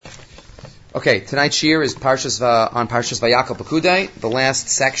Okay, tonight's shir is on Parshat Vayakhel-Pekudei, the last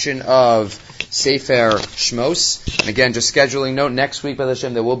section of Sefer Shmos. And again, just scheduling note, next week, by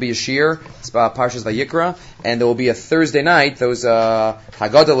Hashem, there will be a shir. It's about Parshat Vayikra, and there will be a Thursday night. Those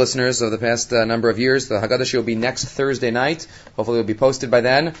Haggadah listeners of the past number of years, the Haggadah shir will be next Thursday night. Hopefully it will be posted by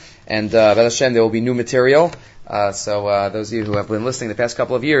then. And by Hashem, there will be new material. So those of you who have been listening the past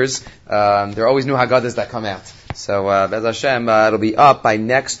couple of years, there are always new Haggadahs that come out. So, Bez Hashem, it'll be up by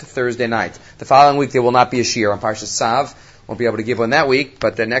next Thursday night. The following week, there will not be a shir on Parshat Sav. Won't be able to give one that week,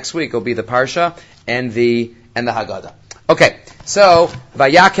 but the next week will be the Parsha and the Haggadah. Okay, so,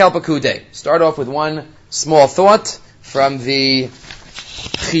 Vayakhel-Pekudei. Start off with one small thought from the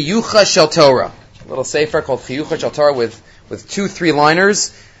Chiyucha Shel Torah. A little sefer called Chiyucha Shel Torah with 2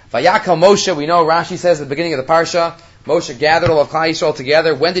 3-liners. Vayakhel Moshe, we know Rashi says at the beginning of the Parsha, Moshe gathered all of Klal Yisrael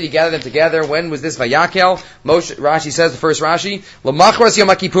together. When did he gather them together? When was this Vayakhel? Rashi says, the first Rashi, L'machras Yom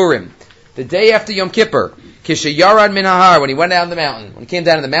HaKippurim, the day after Yom Kippur, Kishayarad min hahar, when he went down the mountain. When he came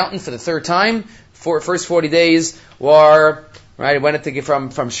down to the mountain for the third time, first 40 days were, right, he went from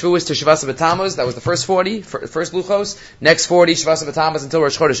Shavuos to Shavas B'Tammuz, that was the first 40, first Luchos. Next 40, Shavas B'Tammuz until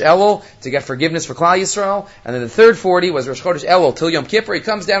Rosh Chodesh Elul, to get forgiveness for Klal Yisrael. And then the third 40 was Rosh Chodesh Elul till Yom Kippur. He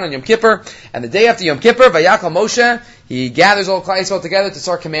comes down on Yom Kippur, and the day after Yom Kippur, Vayakhel Moshe, he gathers all Klal Yisrael together to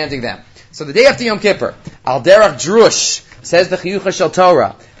start commanding them. So the day after Yom Kippur, Al Derech Drush, says the Chiyucha Shel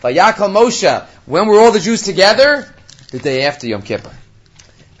Torah, Vayakhel Moshe, when were all the Jews together? The day after Yom Kippur.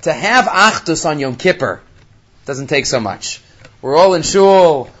 To have Achdus on Yom Kippur doesn't take so much. We're all in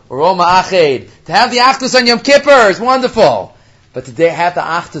shul, we're all ma'ached. To have the Achdus on Yom Kippur is wonderful. But to have the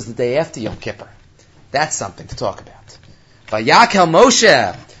Achdus the day after Yom Kippur, that's something to talk about. Vayakhel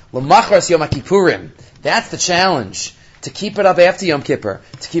Moshe, l'machras Yom HaKippurim. That's the challenge. To keep it up after Yom Kippur.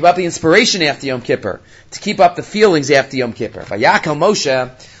 To keep up the inspiration after Yom Kippur. To keep up the feelings after Yom Kippur. Vayakhel Moshe,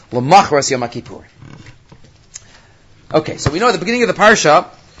 l'machras Yom HaKippurim. Okay, so we know at the beginning of the Parsha,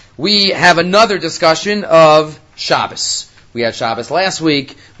 we have another discussion of Shabbos. We had Shabbos last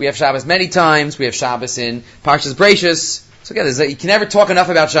week. We have Shabbos many times. We have Shabbos in Parshas Breishis. So again, you can never talk enough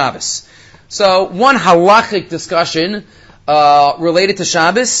about Shabbos. So one halachic discussion related to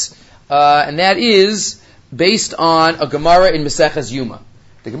Shabbos, and that is based on a Gemara in Maseches Yuma.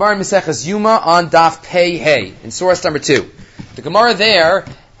 The Gemara in Maseches Yuma on Daf Pei Hey, in source number 2. The Gemara there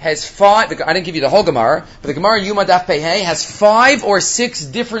has 5, I didn't give you the whole Gemara, but the Gemara in Yuma Daf Pei Hey has 5 or 6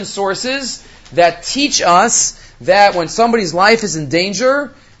 different sources that teach us that when somebody's life is in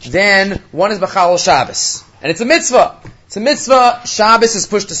danger, then one is B'chal Shabbos. And it's a mitzvah. It's a mitzvah. Shabbos is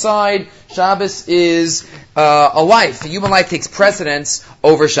pushed aside. Shabbos is a life. The human life takes precedence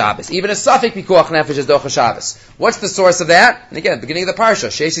over Shabbos. Even a suffix pikuach nefesh is docha Shabbos. What's the source of that? And again, at the beginning of the parsha,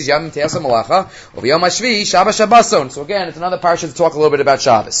 Sheishis Yamim Te'asa Malacha, Uv'yom HaShvi, Shabbos Shabboson. So again, it's another parsha to talk a little bit about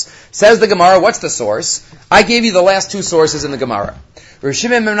Shabbos. Says the Gemara, what's the source? I gave you the last 2 sources in the Gemara. Rav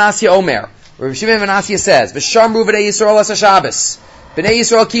Shimon ben Menashe Omer. Rav Shimon ben Menashe says, V'shamru v'nei Yisrael asa Shabbos. B'nei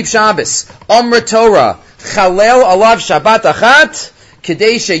Yisrael keep Shabbos. Amra Torah. Chalel alav Shabbat achat.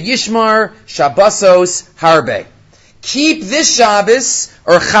 Kedei sheyishmar Shabbosos harbe. Keep this Shabbos,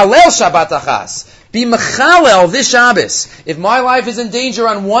 or Chalel Shabbat achas. Be mechalel this Shabbos. If my life is in danger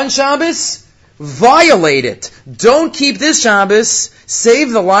on one Shabbos, violate it. Don't keep this Shabbos.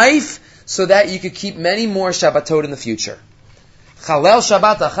 Save the life so that you could keep many more Shabbatot in the future. Chalel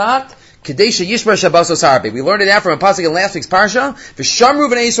Shabbat achat. Kadesha Yishbar Shabbosos harbe. We learned it out from a pasuk in last week's parsha. V'shamru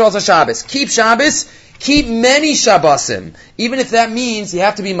v'nei Yisrael Shabbos. Keep Shabbos. Keep many Shabbosim. Even if that means you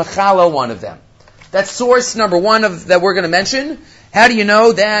have to be mechala one of them. That's source number 1 that we're going to mention. How do you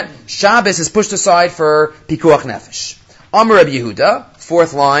know that Shabbos is pushed aside for pikuach nefesh? Amar Rabbi Yehuda,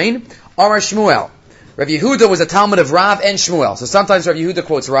 4th line. Amar Shmuel. Rabbi Yehuda was a Talmud of Rav and Shmuel. So sometimes Rabbi Yehuda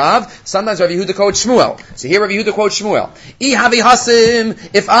quotes Rav, sometimes Rabbi Yehuda quotes Shmuel. So here Rabbi Yehuda quotes Shmuel. I havi hasim,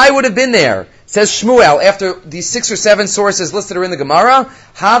 if I would have been there, says Shmuel, after these 6 or 7 sources listed are in the Gemara,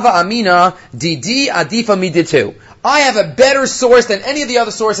 Hava Amina, Didi Adifa Miditu. I have a better source than any of the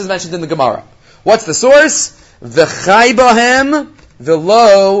other sources mentioned in the Gemara. What's the source? V'chai bahem,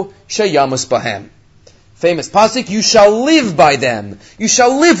 v'lo sheyamus bahem. Famous pasuk, you shall live by them. You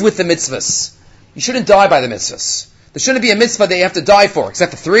shall live with the mitzvahs. You shouldn't die by the mitzvahs. There shouldn't be a mitzvah that you have to die for,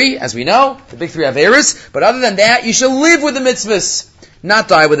 except for 3, as we know, the big 3 averos. But other than that, you shall live with the mitzvahs, not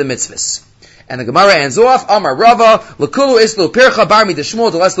die with the mitzvahs. And the Gemara ends off, Amar Rava, L'kulu islu percha barmi de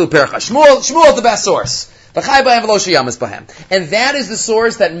Shmuel de leslu percha. Shmuel is the best source. V'chai bahem v'lo sheyamas bahem. And that is the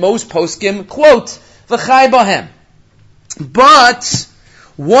source that most poskim quote. V'chai bahem. But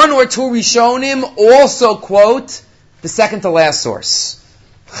 1 or 2 Rishonim also quote the second to last source.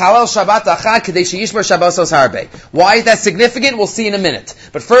 Chalel Shabbat Achat Kedei Sheyishmer Shabbosos Harbe. Why is that significant? We'll see in a minute.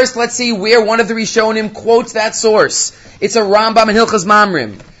 But first, let's see where one of the Rishonim quotes that source. It's a Rambam in Hilchos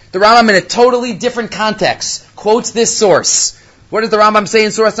Mamrim. The Rambam, in a totally different context, quotes this source. What does the Rambam say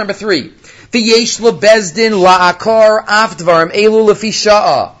in source number 3? V'yesh lebezdin la'akar af dvarim elu lefi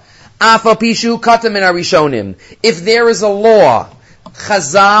sha'a af al pishu katam min harishonim. If there is a law,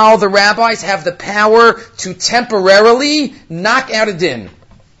 Chazal, the rabbis, have the power to temporarily knock out a din.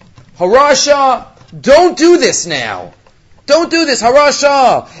 Harasha, don't do this now. Don't do this,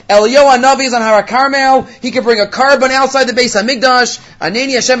 Harasha. Eliyahu Hanavi is on Har Carmel. He can bring a carbon outside the base of Migdash.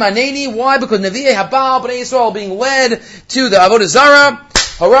 Aneni Hashem Aneni. Why? Because Nevi'ei Habal Bnei Yisrael are being led to the Avodah Zarah.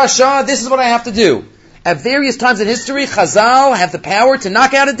 Harasha, this is what I have to do. At various times in history, Chazal have the power to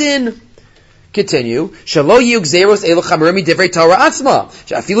knock out a din. Continue. Shalo yiu gzeros elu chamerimi divrei Torah atzma.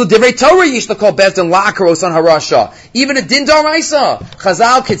 Afilu divrei Torah yish l'kol bezdin la'akaros on harasha. Even a din daraisa.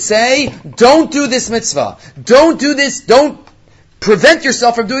 Chazal could say, don't do this mitzvah. Don't do this. Don't prevent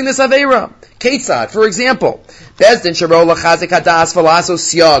yourself from doing this aveira. Ketzad, for example, Bezdin sharo lachazik hadas falaso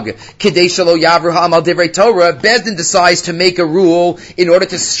siag kidei shalo yavru ha'amal divrei Torah. Bezdin decides to make a rule in order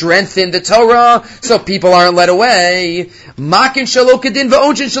to strengthen the Torah, so people aren't led away. Makin shalo kedin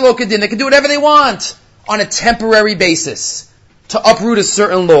va'onshin shalo kedin. They can do whatever they want on a temporary basis to uproot a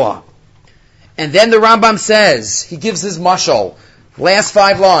certain law. And then the Rambam says, he gives his mashal. Last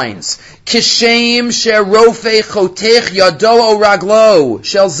 5 lines. Kishem sherofe chotech yado o raglo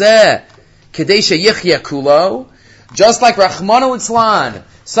shel zeh kedei sheyichya kulo. Just like Rachmana litzlan,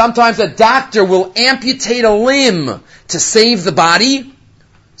 sometimes a doctor will amputate a limb to save the body.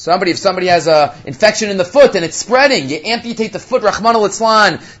 If somebody has a infection in the foot and it's spreading, you amputate the foot, Rachmana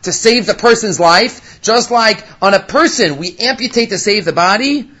litzlan, to save the person's life. Just like on a person, we amputate to save the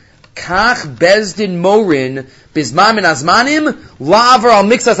body. Kach bezdin morin bizman min azmanim la'avar al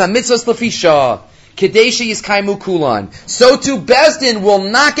mixas hamitzvos lefisha kedei sheyiskaimu kulan. So too, bezdin will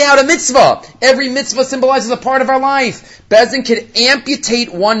knock out a mitzvah. Every mitzvah symbolizes a part of our life. Bezdin can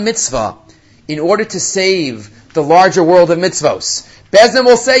amputate one mitzvah in order to save the larger world of mitzvos. Bezdin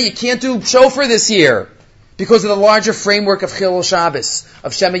will say you can't do shofar this year because of the larger framework of Chilul Shabbos,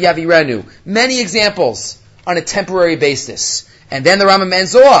 of Shema Yavirenu. Many examples on a temporary basis. And then the Rambam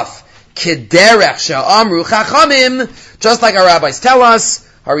ends off. Kederech she'amru chachamim, just like our rabbis tell us,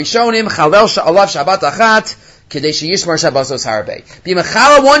 harishonim chalel sha'alav Shabbat achat, kedei sheyishmar Shabbosos harbe. Be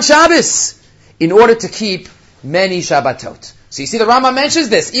mechala one Shabbos in order to keep many Shabbatot. So you see the Rambam mentions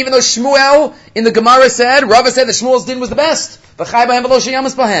this, even though Shmuel in the Gemara said, Rava said that Shmuel's din was the best. V'chai b'hem v'lo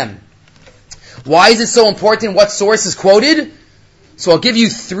sheyamas b'hem. Why is it so important what source is quoted? So I'll give you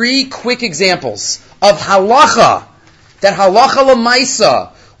 3 quick examples of halacha. That halacha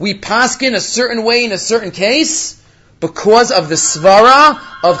l'maisa, we paskin a certain way in a certain case because of the svara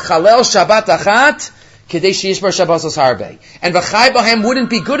of chalel Shabbat achat kedei sheyishmar Shabbosos harbe. And v'chai b'hem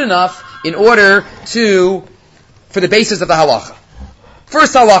wouldn't be good enough in order for the basis of the halacha.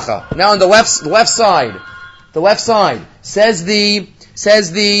 First halacha. Now on the left side says the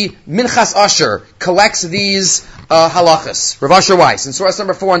Minchas Asher collects these halachas. Rav Asher Weiss in source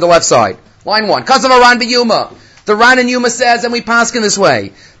number 4 on the left side. Line 1. Kazav Aran b'Yuma. The Ran and Yuma says, and we paskin this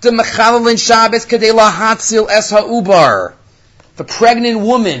way, the mechalelin Shabbos kedei lahatzil es ha'ubar. The pregnant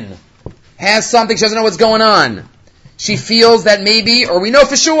woman has something, she doesn't know what's going on. She feels that maybe, or we know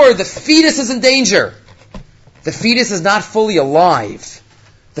for sure, the fetus is in danger. The fetus is not fully alive.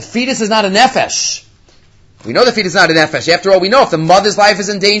 The fetus is not a nefesh. We know the fetus is not a nefesh. After all, we know if the mother's life is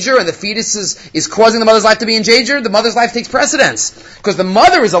in danger and the fetus is causing the mother's life to be in danger, the mother's life takes precedence. Because the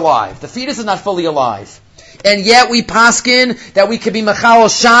mother is alive. The fetus is not fully alive. And yet we paskin that we could be mechal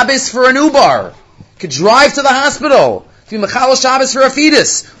Shabbos for an ubar. Could drive to the hospital to be mechal Shabbos for a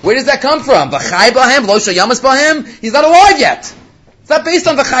fetus. Where does that come from? V'chai b'hem, lo shayamas b'hem. He's not alive yet. It's not based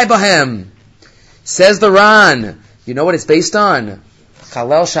on v'chai b'hem. Says the Ran. You know what it's based on?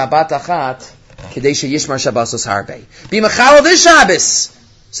 Chalel Shabbat achat kedei sheyishmar Shabbosos harbe. Be mechal this Shabbos,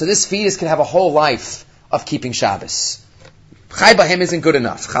 so this fetus can have a whole life of keeping Shabbos. V'chai b'hem isn't good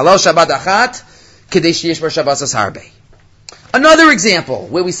enough. Chalel Shabbat achat kedei sheyishmar Shabbosos harbe. Another example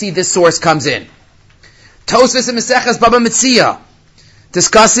where we see this source comes in. Tosfos in Maseches Baba Metzia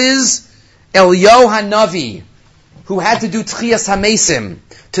discusses Eliyahu Hanavi, who had to do Tchias HaMesim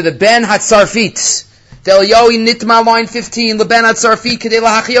to the Ben Hatzarfit. The Eliyahu Nitma, line 15, the Ben Hatzarfit kedei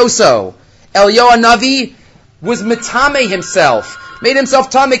lahachyoso. Eliyahu Hanavi was metame himself, made himself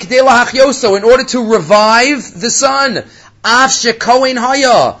tame kedei lahachyoso in order to revive the son. Af shekohen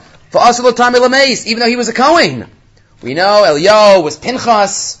haya. Even though he was a Kohen. We know Eliyahu was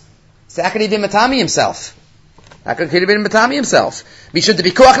Pinchas. So how could he be Matami himself? Not going to have been Matami himself. Mishum de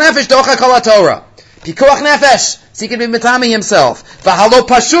Pikuach Nefesh Docha Kol HaTorah. Pikuach Nefesh. So he can be Matami himself. V'halo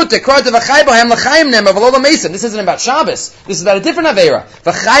Pashut Dekrat V'chai Bohem L'chaim Nem V'lo L'Mesim. This isn't about Shabbos. This is about a different Aveira.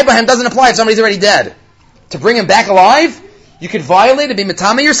 V'chai Bohem doesn't apply if somebody's already dead. To bring him back alive, you could violate and be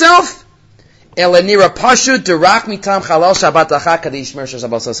Matami yourself. Another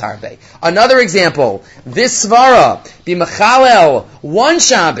example, this svara be mechalel one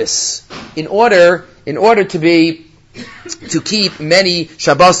Shabbos in order to keep many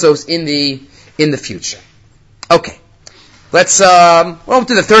Shabbosos in the future. Okay, let's we'll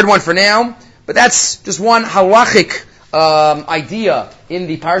do the third one for now, but that's just one halachic idea in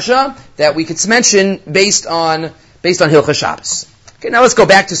the parsha that we could mention based on Hilchos Shabbos. Okay, now let's go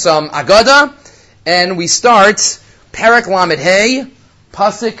back to some Agada. And we start Perek Lamed Hey,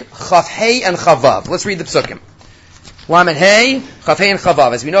 Pasuk Chaf Hey and Chavav. Let's read the psukim. Lamed Hey, Chaf Hey and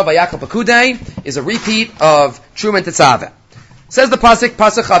Chavav. As we know, Vayakhel-Pekudei is a repeat of Truma and Tetzaveh. Says the Pasuk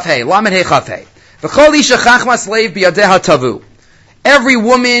Chaf Hey, Lamed Hey Chaf Hey. V'chol isha chachma slave biyadeha tavu. Every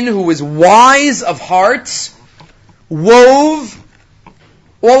woman who is wise of heart wove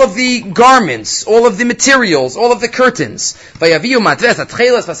all of the garments, all of the materials, all of the curtains.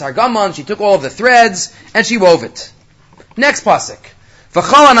 She took all of the threads and she wove it. Next pasuk.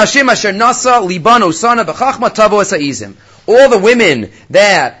 All the women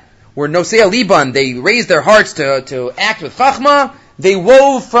that were nosei liban, they raised their hearts to act with chachma. They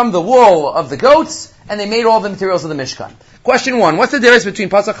wove from the wool of the goats and they made all the materials of the Mishkan. Question 1. What's the difference between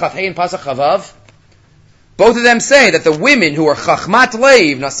pasuk Chaf Hey and pasuk Chavav? Both of them say that the women who are chachmat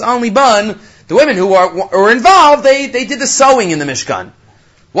leiv, nasan liban, the women who are involved, they did the sewing in the Mishkan.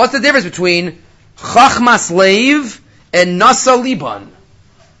 What's the difference between chachmas leiv and nasa liban?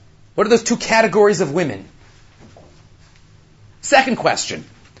 What are those two categories of women? Second question.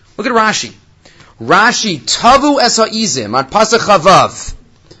 Look at Rashi. Rashi, tavu es ha'izim, on pasuk Chavav.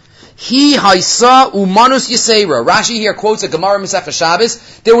 He haisa umanus yisera. Rashi here quotes a Gemara Masechah Shabbos.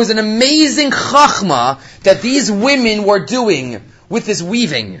 There was an amazing chachma that these women were doing with this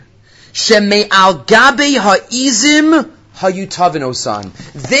weaving. Shemei al gabe ha'izim hayutavinosan.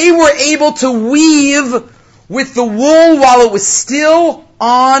 They were able to weave with the wool while it was still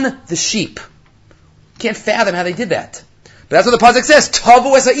on the sheep. Can't fathom how they did that. But that's what the pasuk says.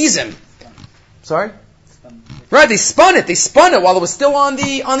 Tavu es ha'izim. Sorry? Right, they spun it while it was still on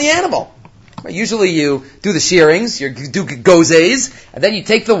the animal. Right, usually you do the shearings, you do gozes, and then you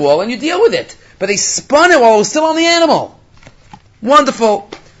take the wool and you deal with it. But they spun it while it was still on the animal. Wonderful.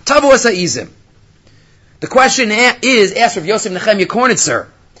 Tavu es ha'izim. The question is, asked Rav Yosef Nechemya Kornitzer,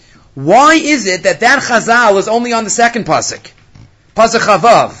 why is it that chazal is only on the second pasuk? Pasuk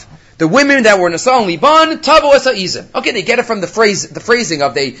Chavav. The women that were Nasan Liban, Tavu es ha'izim. Okay, they get it from the phrasing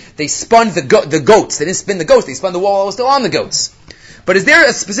of they spun the goats. They didn't spin the goats, they spun the wool while it was still on the goats. But is there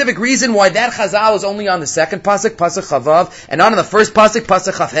a specific reason why that chazal is only on the second pasuk, pasuk Chavav, and not on the first pasuk,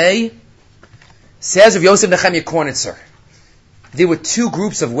 pasuk Chaf Hey? Says Rav Yosef Nechemya Kornitzer, there were two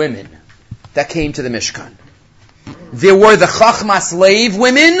groups of women that came to the Mishkan. There were the Chachmas slave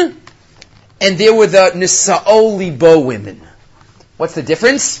women, and there were the Nisa'o Libo women. What's the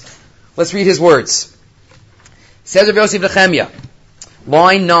difference? Let's read his words. Says Rav Yosef Nechemya,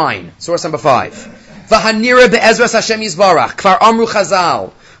 line 9, source number 5. V'hanira be'ezras Hashem Yisbarach, kvar amru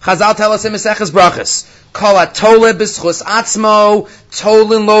Chazal. Chazal tell us in Maseches Brachos, kol atole b'schus atzmo,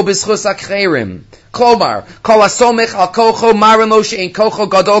 tolin lo b'schus akherim. Klomar, kol asomech al kocho marin lo she'en kocho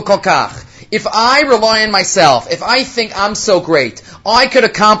gadol kol kach. If I rely on myself, if I think I'm so great, I could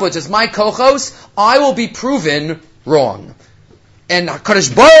accomplish as my kochos, I will be proven wrong. And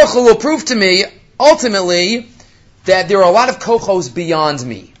HaKadosh Baruch Hu will prove to me, ultimately, that there are a lot of kochos beyond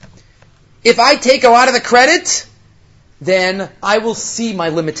me. If I take a lot of the credit, then I will see my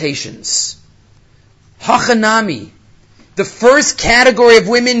limitations. Hachanami. The first category of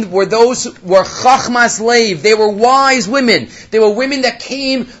women were those who were chachmas leiv. They were wise women. They were women that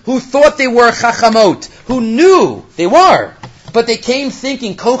came who thought they were chachamot, who knew they were, but they came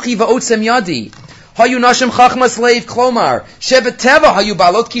thinking, kochi va'otzem yadi. Hayu nashim chachmas leiv klomar. Shevet teva hayu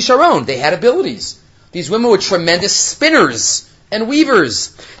balot kisharon. They had abilities. These women were tremendous spinners and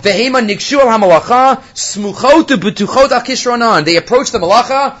weavers. Vehema nikshu al hamalacha smuchot u'betuchot al kishronan. They approached the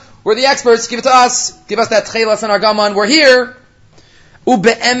malacha. We're the experts. Give it to us. Give us that tchelas and argaman. We're here.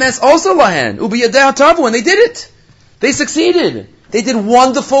 Ube'emes also lahen. Ubeyadeh tavu. And they did it. They succeeded. They did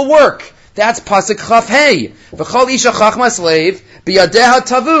wonderful work. That's pasuk Chaf Hey. V'chol isha chachmas leiv biyadeh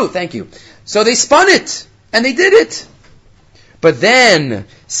tavu. Thank you. So they spun it. And they did it. But then,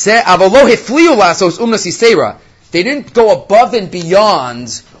 they didn't go above and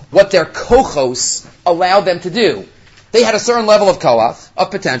beyond what their kochos allowed them to do. They had a certain level of koach, of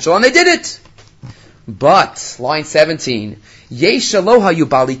potential, and they did it. But, line 17, there were some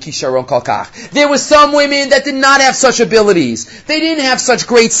women that did not have such abilities. They didn't have such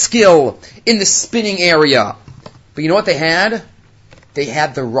great skill in the spinning area. But you know what they had? They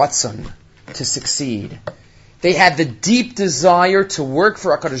had the ratzon to succeed. They had the deep desire to work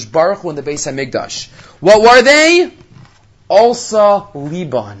for HaKadosh Baruch Hu in the Beis HaMikdash. What were they? Ulsa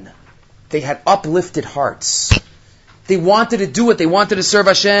Liban. They had uplifted hearts. They wanted to do it. They wanted to serve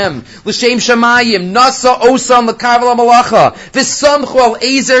Hashem. L'shem shamayim, nasa osam l'karvel ha'malacha, v'samchu al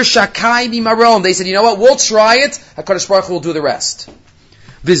ezer shakai mimaron. They said, you know what? We'll try it. HaKadosh Baruch Hu will do the rest.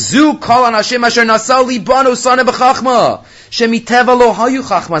 V'zu kol anashim asher nasa liban osana b'chachma, shemiteva lo hayu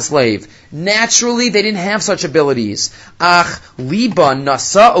chachma slave. Naturally, they didn't have such abilities. Ach liban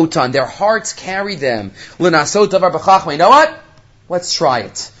nasa otan. Their hearts carried them. L'nasot davar b'chachma. You know what? Let's try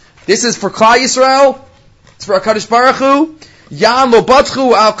it. This is for Klal Yisrael. It's for HaKadosh Baruch Hu. Yam lo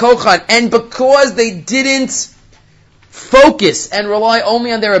batchu al kochan. And because they didn't focus and rely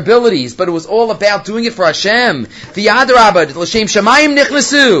only on their abilities, but it was all about doing it for Hashem. V'yadrabad l'shem shamayim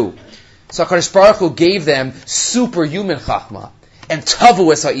nichnasu. So HaKadosh Baruch Hu gave them superhuman chachma and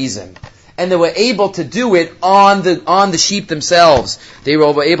tavu es ha'izim. And they were able to do it on the sheep themselves. They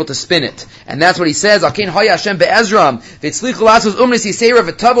were able to spin it. And that's what he says. Akein haya Hashem be'ezram. V'etzlichu lasos umnes yisera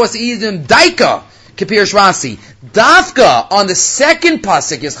v'tavu es ha'izim daika. Kapir Shvasi. Dafka on the second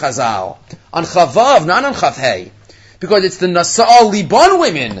pasuk is Chazal. On Chavav, not on Chavhei. Because it's the Nasa'al Liban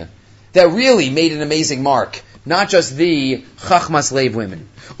women that really made an amazing mark. Not just the Chachma slave women.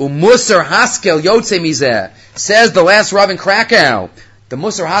 Musar Haskel Yotze Mizeh. Says the last Rav in Krakow. The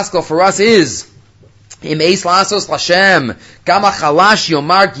Musar Haskel for us is Im Eis Lasos Lashem Gama Chalash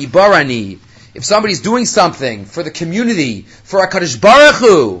Yomar Gibarani. If somebody's doing something for the community, for HaKadosh Baruch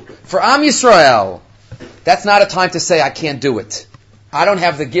Hu, for Am Yisrael, that's not a time to say, I can't do it. I don't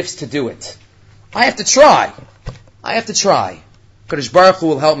have the gifts to do it. I have to try. HaKadosh Baruch Hu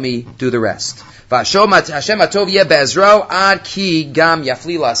will help me do the rest. Hashem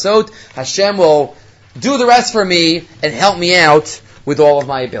will do the rest for me and help me out with all of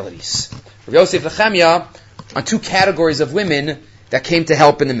my abilities. Rav Yosef Nechemya on two categories of women that came to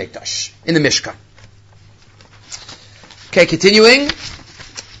help in the Mikdash, in the Mishkan. Okay, continuing.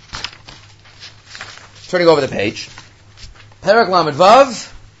 Turning over the page. Perek Lamed Vav,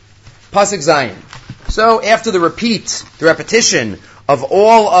 Pasuk Zayin. So, after the repetition of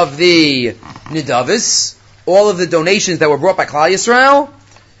all of the Nidavis, all of the donations that were brought by Klal Yisrael,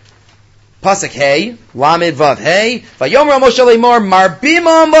 Pasuk Hey, Lamed Vav Hey, Vayomer Moshe Lemor, Marbim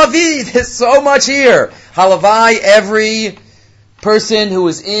Mavid. There's so much here. Halavai, every person who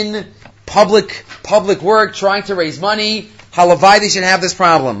is in public work trying to raise money, halavai, they should have this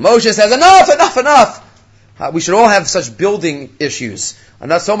problem. Moshe says, enough. We should all have such building issues.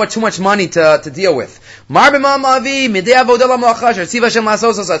 Not too much money to deal with. It's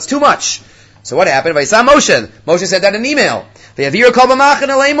too much. So what happened? Moshe said that in an email.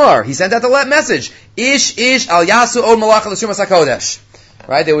 He sent out the message. Ish al yasu od malacha l'shumas hakodesh.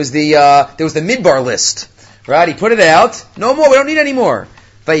 Right? There was the midbar list. Right? He put it out. No more. We don't need any more.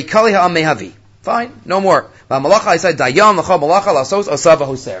 Fine. No more.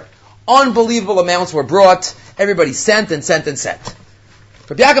 Unbelievable amounts were brought. Everybody sent. Rabbi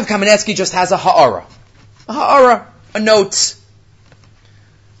Yaakov Kamenetsky just has a ha'ara. A note.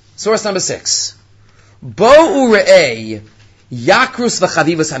 Source number 6. Bo'u re'ei yakrus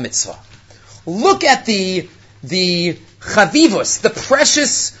v'chavivus hamitzvah. Look at the chavivus, the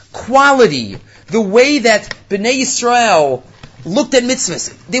precious quality, the way that Bnei Yisrael looked at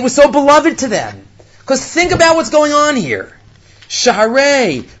mitzvahs. They were so beloved to them. Because think about what's going on here.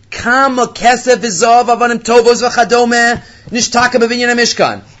 Shaharei, kama kesef v'zav avanim tovos v'chadome nishtaka b'vinyan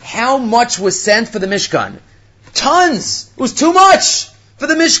mishkan. How much was sent for the Mishkan? Tons! It was too much for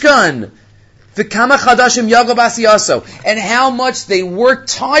the Mishkan. V'kama chadashim yago b'asiyaso. And how much they worked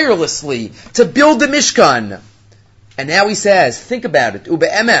tirelessly to build the Mishkan. And now he says, think about it.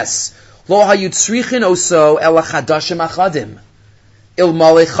 Ube'emes. Lo hayutzrichin oso ela chadashim achadim. Il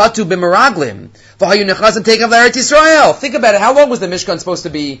malechatu b'meraglim. V'hayu nechazim take of Eretz Yisrael. Think about it. How long was the Mishkan supposed to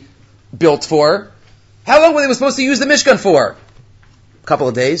be built for? How long were they supposed to use the Mishkan for? A couple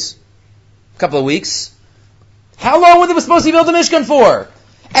of days? A couple of weeks? How long were they supposed to build the Mishkan for?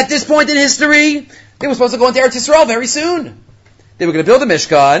 At this point in history, they were supposed to go into Eretz Yisrael very soon. They were going to build the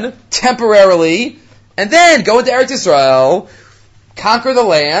Mishkan temporarily, and then go into Eretz Yisrael, conquer the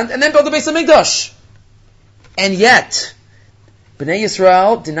land, and then build the Beis HaMikdash. And yet, Bnei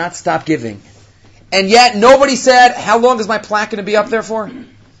Yisrael did not stop giving. And yet, nobody said, how long is my plaque going to be up there for?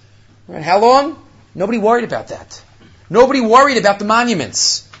 Right, how long? Nobody worried about that. Nobody worried about the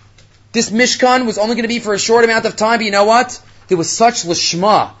monuments. This Mishkan was only going to be for a short amount of time, but you know what? There was such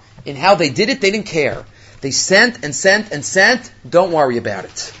lishma in how they did it, they didn't care. They sent and sent and sent. Don't worry about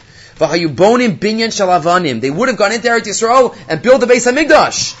it. V'hayubonim binyan shalavanim. They would have gone into Eretz Yisrael and built the Beis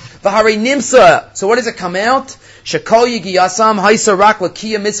Hamikdash. V'harei nimsa. So what does it come out? Shekol yigiyasam haisa rak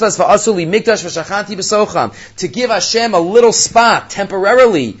lakiya mitzvahs v'asu li mikdash v'shachanti b'socham. To give Hashem a little spot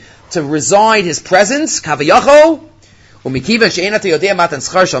temporarily to reside His presence. Kavayachol. We don't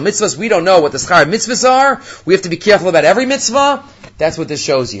know what the schar mitzvahs are. We have to be careful about every mitzvah. That's what this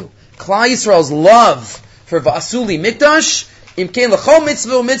shows you. Klal Yisrael's love for Va'asuli Mikdash, imkein l'chol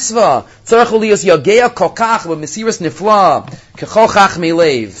mitzvah mitzvah, tzarech liyos yagea kol kach v'mesiras nifla, kechol chach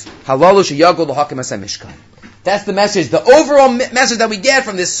meilev, halalu sheyagol l'hakim aseh mishkan. That's the message, the overall message that we get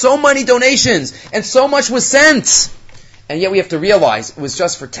from this. So many donations, and so much was sent. And yet we have to realize it was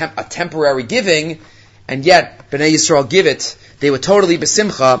just for a temporary giving, and yet Bnei Yisrael give it. They were totally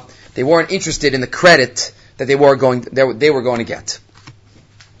besimcha. They weren't interested in the credit that they were going to get.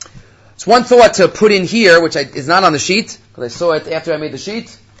 It's one thought to put in here, which is not on the sheet, because I saw it after I made the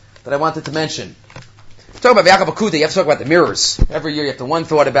sheet, that I wanted to mention. Talk about Vayakhel-Pekudei, you have to talk about the mirrors. Every year you have to one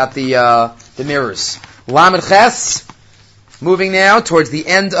thought about the mirrors. Lamed Ches, moving now towards the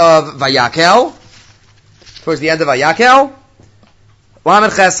end of Vayakhel.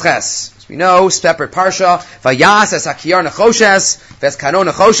 Lamed Ches Ches. As we know, separate Parsha. Vayas es hakiyar nechoshes, ves kano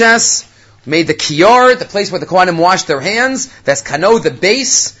nechoshes. Made the kiyar, the place where the Kohanim washed their hands, ves kano, the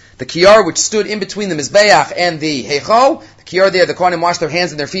base, the kiyar which stood in between the Mizbeach and the Heichal. The kiyar there, the Kohanim washed their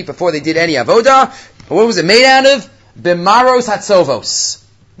hands and their feet before they did any avoda. What was it made out of? Bimaros hatzovos.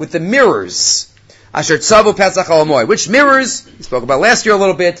 With the mirrors. Asher tzavu pesach alamoy. Which mirrors? We spoke about last year a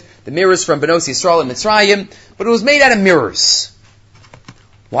little bit. The mirrors from Benos Yisrael and Mitzrayim. But it was made out of mirrors.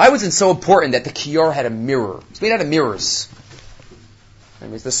 Why was it so important that the kiyar had a mirror? It's made out of mirrors.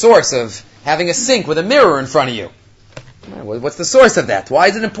 It's the source of having a sink with a mirror in front of you. What's the source of that? Why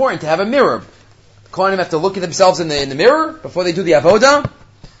is it important to have a mirror? The Kohanim have to look at themselves in the mirror before they do the avoda.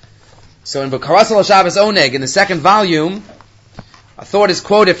 So in B'Karasal HaShabbos Oneg, in the second volume, a thought is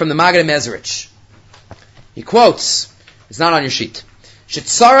quoted from the Maggid Mezrich. He quotes, it's not on your sheet,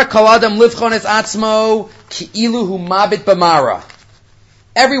 Shetzara kol adam livchon es atzmo ki'ilu hu mabit b'mara.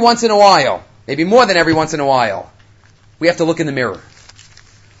 Every once in a while, maybe more than every once in a while, we have to look in the mirror.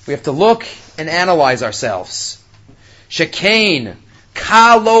 We have to look and analyze ourselves. Shekain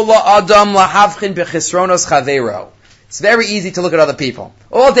kalo la'adam lahavchin b'chisronos chaveiro. It's very easy to look at other people.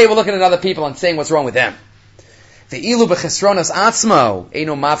 All day we're looking at other people and saying what's wrong with them. Ve'ilu b'chisronos atzmo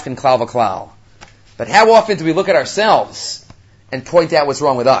eino mavchin klal v'klal. But how often do we look at ourselves and point out what's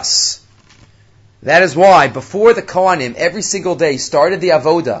wrong with us? That is why, before the Kohanim every single day started the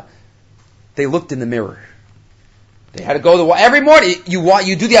avoda, they looked in the mirror. They had to go every morning. You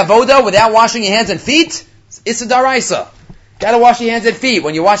do the avoda without washing your hands and feet? It's a daraisa. Got to wash your hands and feet.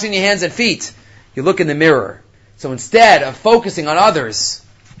 When you're washing your hands and feet, you look in the mirror. So instead of focusing on others,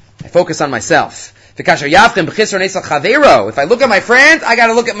 I focus on myself. If I look at my friend, I got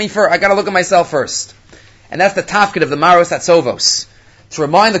to look at me first. I got to look at myself first. And that's the tafkid of the Maros Hatzovos. To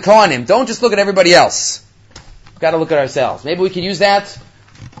remind the Kohanim, don't just look at everybody else. We've got to look at ourselves. Maybe we can use that,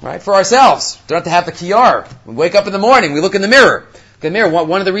 right, for ourselves. Don't have to have the kiyar. We wake up in the morning, we look in the mirror. Look in the mirror.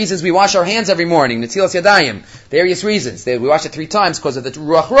 One of the reasons we wash our hands every morning, Netilas Yadayim, various reasons. We wash it 3 times because of the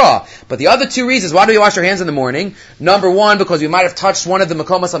Ruach Ra. But the other 2 reasons, why do we wash our hands in the morning? Number 1, because we might have touched one of the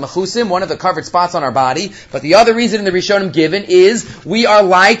Makomas HaMechusim, one of the covered spots on our body. But the other reason in the Rishonim given is we are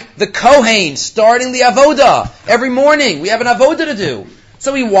like the Kohen, starting the Avodah. Every morning, we have an Avodah to do.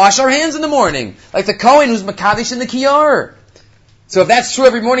 So we wash our hands in the morning, like the Kohen who's Makadish in the Kiyar. So if that's true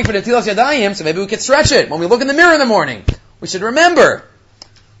every morning for the Netilas Yadayim, so maybe we could stretch it. When we look in the mirror in the morning, we should remember,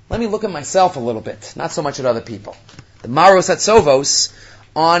 let me look at myself a little bit, not so much at other people. The Maros Hatzovos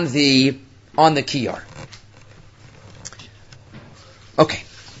on the Kiyar. Okay.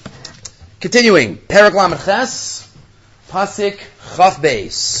 Continuing. Perek Lamed Ches, Pasik Chaf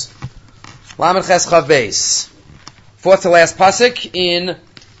Beis. Lamed Ches Chaf Beis. 4th to last pasuk in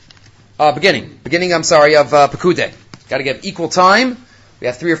beginning of Pekudei. Got to give equal time. We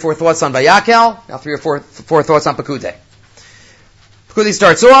have 3 or 4 thoughts on Vayakhel. Now 3 or 4 thoughts on Pekudei. Pekudei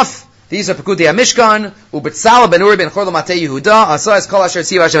starts off. These are Pekudei HaMishkan. U'Betzalel ben Uri ben Chor l'matei Yehuda asa es kol asher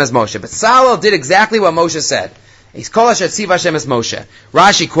tziv Hashem es Moshe. Betzalel did exactly what Moshe said. He's kol asher tziv Hashem es Moshe.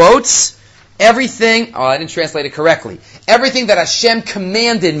 Rashi quotes everything. Oh, I didn't translate it correctly. Everything that Hashem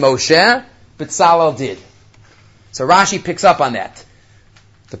commanded Moshe, Betzalel did. So Rashi picks up on that.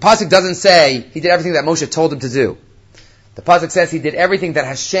 The pasuk doesn't say he did everything that Moshe told him to do. The pasuk says he did everything that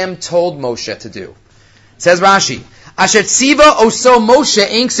Hashem told Moshe to do. It says Rashi, Asher tziva oso Moshe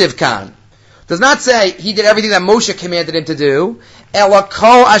ein ksiv kan. Does not say he did everything that Moshe commanded him to do. Ela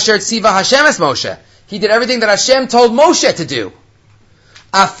kol asher tziva Hashem es Moshe. He did everything that Hashem told Moshe to do.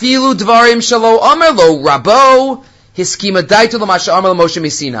 Afilu dvarim shalo omer lo rabo hiskima daitu l'masha omer Moshe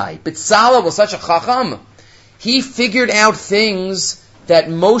misinai. B'Tzalel was such a chacham. He figured out things that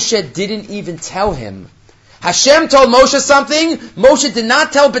Moshe didn't even tell him. Hashem told Moshe something, Moshe did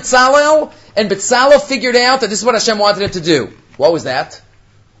not tell B'Tzalel, and B'Tzalel figured out that this is what Hashem wanted him to do. What was that?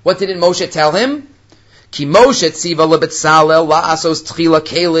 What didn't Moshe tell him? Ki Moshe tziva leB'Tzalel la'asos tchila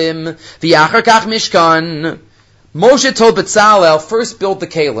kelim v'yachar kach mishkan. Moshe told B'Tzalel, first build the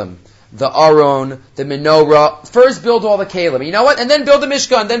kelim, the aron, the menorah, first build all the kelim. You know what? And then build the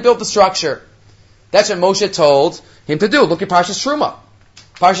mishkan, then build the structure. That's what Moshe told him to do. Look at Parshat Truma.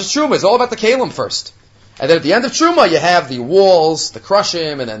 Parshat Truma is all about the kelim first. And then at the end of Truma, you have the walls, the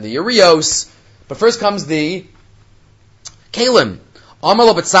krushim, and then the urios. But first comes the kelim. Amar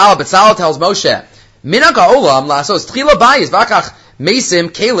lo B'Tzalel, B'Tzalel tells Moshe, Minag ha'olam la'asos tchila bayis v'achach mesim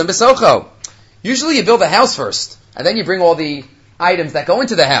kelim b'socho. Usually you build a house first, and then you bring all the items that go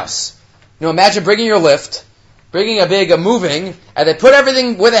into the house. You know, imagine bringing your lift, bringing a moving, and then put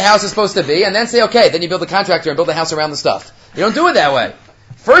everything where the house is supposed to be, and then say, okay, then you build a contractor and build a house around the stuff. You don't do it that way.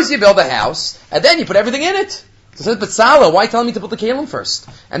 First you build a house, and then you put everything in it. So says B'Tzalel, why tell me to build the kelim first?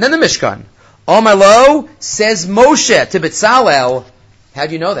 And then the Mishkan. Omar lo, says Moshe to B'Tzalel, how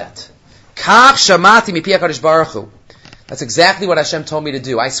do you know that? Kach shamati mipi HaKadosh Baruch Hu. That's exactly what Hashem told me to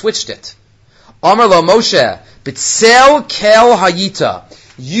do. I switched it. Omar lo Moshe, B'Tzel kel hayita.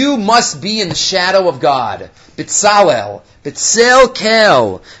 You must be in the shadow of God. B'Tzalel. B'Tzel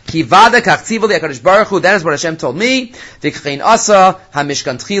kel. Kivada kach tziva li HaKadosh Baruch Hu. That is what Hashem told me. V'kchein asa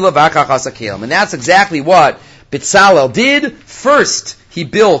ha-mishkan tchila v'achach asa kelim. And that's exactly what B'Tzalel did. First, he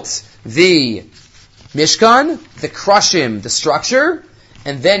built the Mishkan, the krushim, the structure,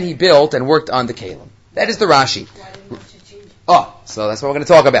 and then he built and worked on the kelim. That is the Rashi. Why didn't Moshe change it? Oh, so that's what we're going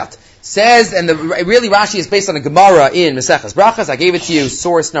to talk about. Says, and really Rashi is based on a Gemara in Maseches Brachas. I gave it to you,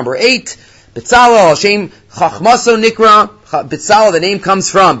 source number 8. B'Tzalel, Hashem Chachmaso Nikra. B'Tzalel, the name comes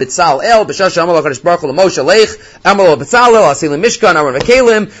from B'Tzalel, B'Shash Amal HaKadosh Baruch Hu Moshe Leich, Amal B'Tzalel, Asilim Mishkan, Aron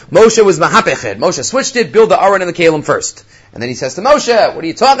V'Kelim. Moshe was Mahapeched. Moshe switched it, build the Aron and the Kelim first. And then he says to Moshe, what are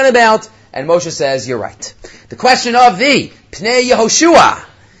you talking about? And Moshe says, you're right. The question of the Pnei Yehoshua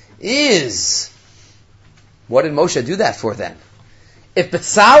is, what did Moshe do that for then? If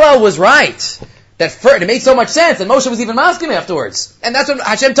B'Tzalel was right, it made so much sense, and Moshe was even masking afterwards. And that's what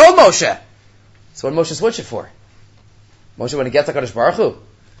Hashem told Moshe. So what did Moshe switch it for? Moshe went against HaKadosh Baruch Hu.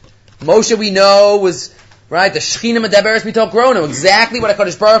 Moshe, we know, was, right, the Shechina Medaberes Mitol Grono, exactly what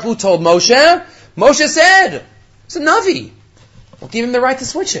HaKadosh Baruch Hu told Moshe. Moshe said, it's a Navi. We'll give him the right to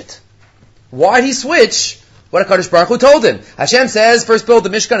switch it. Why did he switch what HaKadosh Baruch Hu told him? Hashem says, first build the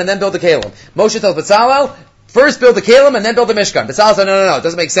Mishkan and then build the Kelim. Moshe tells B'Tzalel, first build the Kelim and then build the Mishkan. B'Tzalel said, no, it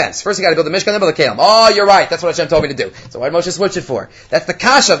doesn't make sense. First you gotta build the Mishkan, then build the Kelim. Oh, you're right, that's what Hashem told me to do. So why did Moshe switch it for? That's the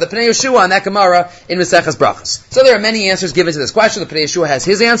Kasha of the Pnei Yeshua on that Gemara in Maseches Brachas. So there are many answers given to this question. The Pnei Yeshua has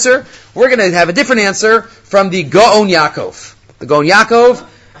his answer. We're gonna have a different answer from the Gaon Yaakov. The Gaon Yaakov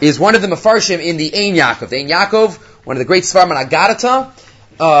is one of the Mefarshim in the Ein Yaakov. The Ein Yaakov, one of the great Svarim on Agadata,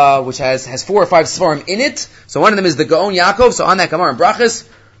 which has 4 or 5 Svarim in it. So one of them is the Gaon Yaakov. So on that Gemara in Brachas,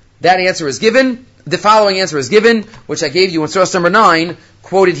 that answer is given. The following answer is given, which I gave you in source number 9,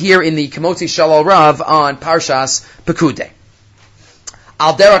 quoted here in the Kamotzi Shalal Rav on Parshas Pekudei.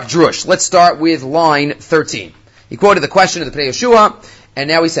 Al Derek Drush. Let's start with line 13. He quoted the question of the Pnei Yeshua, and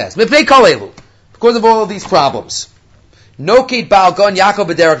now he says, Mipnei kol elu, because of all of these problems, Nokid Baal Gon Yaakov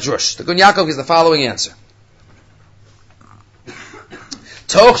b'Derek Drush. The Gon Yaakov is the following answer.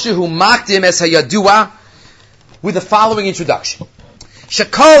 Toch shehu makdim es hayadua, with the following introduction.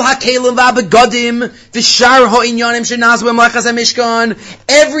 Shakol hakelim v'abegodim v'shar ha'inyanim shenazu b'malachas ha'mishkan.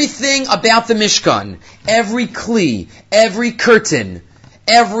 Everything about the Mishkan, every kli, every curtain,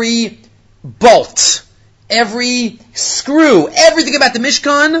 every bolt, every screw, everything about the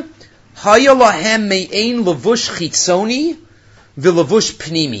Mishkan, haya lahem me'ein levush chitzoni v'levush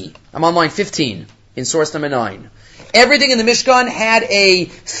pnimi. I'm on line 15 in source number 9. Everything in the Mishkan had a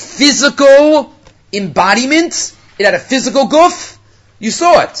physical embodiment. It had a physical guf. You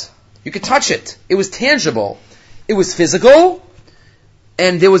saw it. You could touch it. It was tangible. It was physical.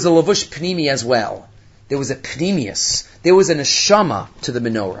 And there was a lavush pnimi as well. There was a pnimius. There was a neshama to the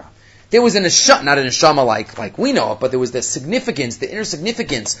menorah. There was a neshama, not a neshama like we know it, but there was the significance, the inner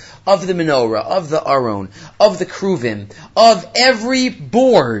significance of the menorah, of the aron, of the kruvim, of every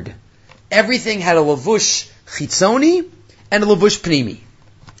board. Everything had a lavush chitzoni and a lavush pnimi.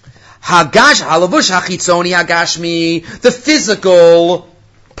 Halavush hachitzoni hagashmi, the physical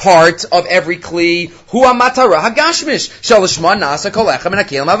part of every kli, hu amatara hagashmish, shalishma nasa kolechem and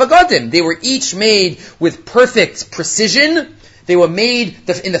hakelim havagodim. They were each made with perfect precision. They were made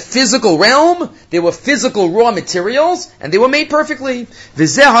in the physical realm. They were physical raw materials, and they were made perfectly.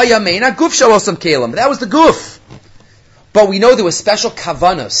 V'zeh hayamein haguf shalosam kelim. That was the guf. But we know there were special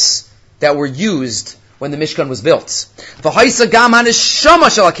kavanos that were used when the Mishkan was built. But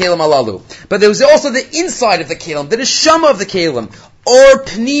there was also the inside of the kelim, the neshama of the kelim, or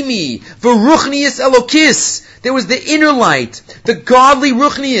pnimi, v'ruchnius elokis. There was the inner light, the godly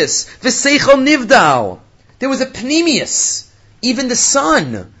ruchnius, v'seichel nivdal. There was a pnimius. Even the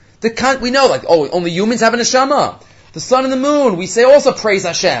sun. We know, only humans have a neshama. The sun and the moon, we say also praise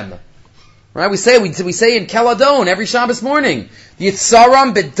Hashem. Right? We say in Keladon every Shabbos morning,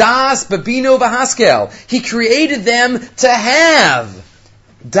 Yitzaram bedas babino v'haskel. He created them to have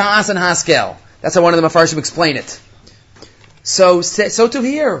das and haskel. That's how one of the Mefarshim explain it. So to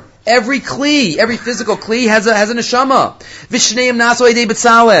here, every kli, every physical kli has a neshama. V'shneim naso edei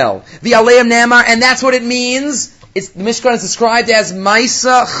betzalel, v'aleim nemar, and that's what it means. The Mishkan is described as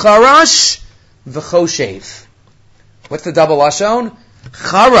Maisa Charash v'Choshev. What's the double lashon?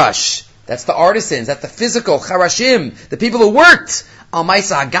 Charash. That's the artisans. That's the physical charashim, the people who worked. Al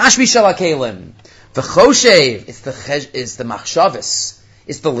Maisa Hagashmi Shel HaKelim. V'Choshev. It's the machshavas.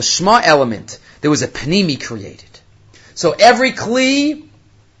 It's the lishma element. There was a pnimi created. So every kli,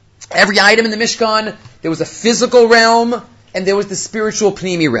 every item in the Mishkan, there was a physical realm and there was the spiritual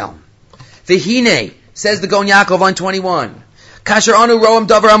pnimi realm. V'hine. Says the Gon Yaakov 121.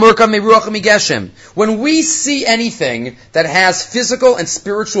 When we see anything that has physical and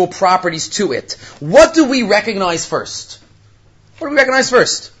spiritual properties to it, what do we recognize first? What do we recognize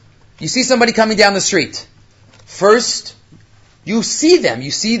first? You see somebody coming down the street. First, you see them.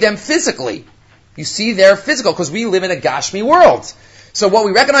 You see them physically. You see their physical, because we live in a Gashmi world. So what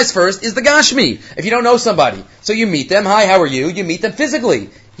we recognize first is the Gashmi. If you don't know somebody, so you meet them. Hi, how are you? You meet them physically.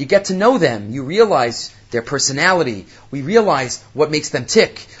 You get to know them. You realize their personality. We realize what makes them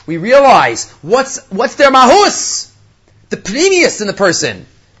tick. We realize what's their mahus, the pnimius in the person.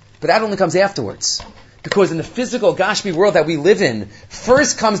 But that only comes afterwards. Because in the physical Gashmi world that we live in,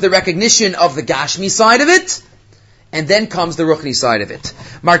 first comes the recognition of the Gashmi side of it, and then comes the Ruchni side of it.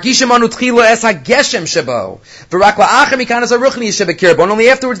 And only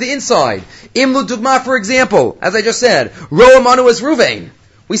afterwards the inside. Imlu Dugma, for example, as I just said, Roam Anu is Ruvain.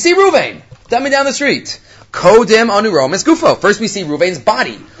 We see Ruvain coming down the street. Kodem Anu Roam is Gufo. First we see Ruvain's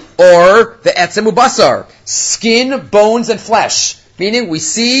body, or the Etzem Ubasar, skin, bones, and flesh. Meaning we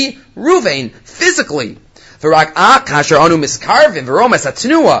see Ruvain physically.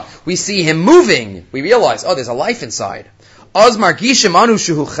 We see him moving. We realize, there's a life inside. We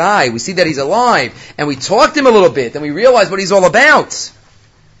see that he's alive, and we talk to him a little bit, and we realize what he's all about.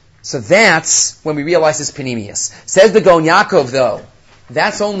 So that's when we realize his panemius. Says the Gon Yaakov, though,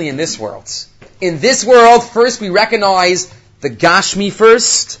 that's only in this world. In this world, first we recognize the Gashmi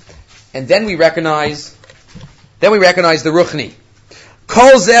first, and then we recognize the Ruchni.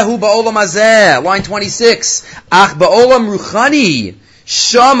 Kol zehu ba'olam hazeh, line 26. Ach ba'olam ruchani,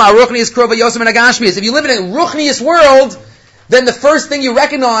 sham ha'ruchni is krova yosem and hagashmius. If you live in a ruchnius world, then the first thing you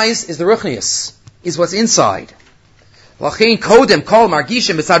recognize is the ruchnius, is what's inside. Lachin kodem kol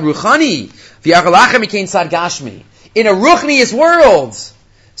margishim b'tzad ruchani, v'yachalachem ikein tzad gashmi. In a ruchnius world,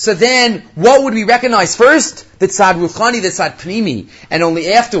 so then what would we recognize first? The tzad ruchani, the tzad pnimi, and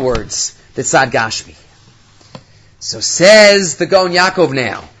only afterwards the tzad gashmi. So says the Gon Yaakov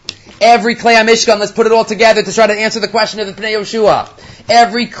now. Every Klei HaMishkan, let's put it all together to try to answer the question of the Pnei Yoshua.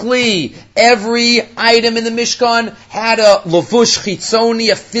 Every Kli, every item in the Mishkan had a Lavush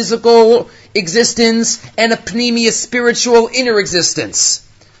Chitzoni, a physical existence, and a Pnimi, a spiritual inner existence.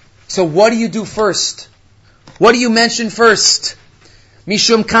 So what do you do first? What do you mention first?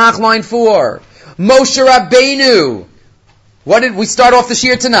 Mishum Kach, line 4. Moshe Rabbeinu. What did we start off this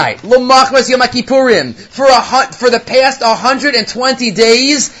year tonight? L'machmas Yom HaKippurim. For the past 120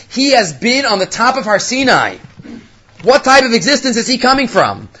 days, he has been on the top of Har Sinai. What type of existence is he coming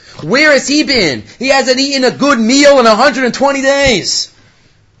from? Where has he been? He hasn't eaten a good meal in 120 days.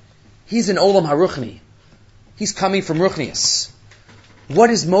 He's in Olam HaRuchni. He's coming from Ruchnius. What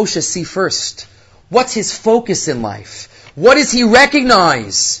does Moshe see first? What's his focus in life? What does he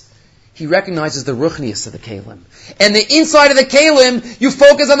recognize? He recognizes the ruchnius of the kalim. And the inside of the kalim, you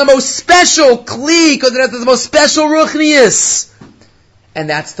focus on the most special kli, because it has the most special ruchnius. And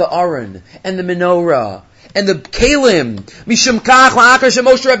that's the aron, and the menorah, and the Kalim. Mishum kach la'akar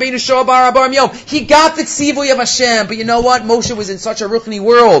sheMoshe Rabbeinu shobar abar yom. He got the tzivui of Hashem, but you know what? Moshe was in such a ruchni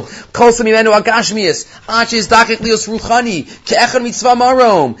world. Kol samimenu agashmius, achiz dakik lios ruchani, ke'echad mitzvah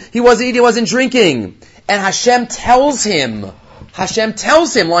marom. He wasn't eating, he wasn't drinking. And Hashem tells him,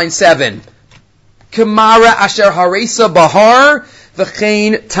 line 7, Kamara asher haresa bahar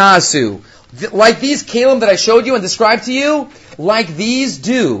v'chein tasu. Like these Kalim that I showed you and described to you, like these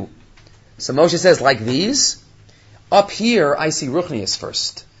do. So Moshe says, like these? Up here, I see Ruchnius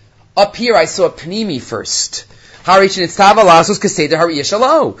first. Up here, I saw Pnimi first. Harichin itztava lasos keseder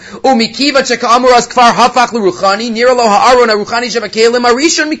hariyashalo. Umikiva cheka'amuras kfar hafach l'ruchani, nira lo ha'aron ha'ruchani sheba'kelim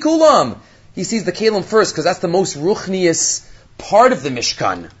harishon mikulam. He sees the Kalim first, because that's the most Ruchnius part of the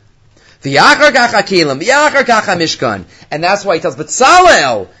Mishkan. V'yachar kacha Kalim, v'yachar kacha Mishkan. And that's why he tells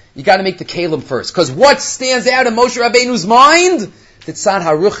Betzalel, you got to make the Kalim first. Because what stands out in Moshe Rabbeinu's mind? The tzad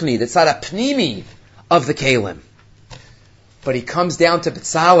haruchni, the tzad hapnimi of the Kalim. But he comes down to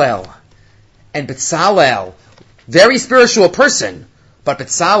Betzalel. And Betzalel, very spiritual person, but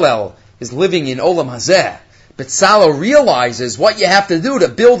Betzalel is living in Olam Hazeh. Betzalel realizes what you have to do to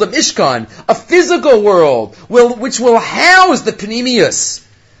build a Mishkan, a physical world, which will house the Pnimius.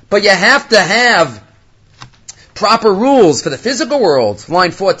 But you have to have proper rules for the physical world.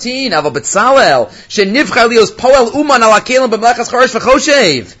 Line 14, Ava Betzalel, Shenivcha lios poel uman ala kelim b'mlechas charash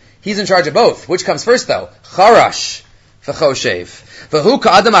v'choshev. He's in charge of both. Which comes first though? Charash v'choshev. V'hu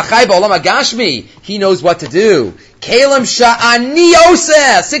ka'adam achai ba'olam hagashmi. He knows what to do. Kelim sha'ani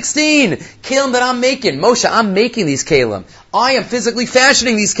oseh. 16. Kelim that I'm making. Moshe, I'm making these kelim. I am physically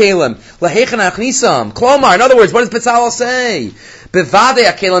fashioning these kelim. Lahechan achnisam. Klomar. In other words, what does Betzalel say? Bevadei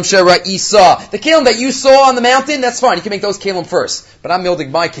kelim she'ra'isa. The kelim that you saw on the mountain, that's fine. You can make those kelim first. But I'm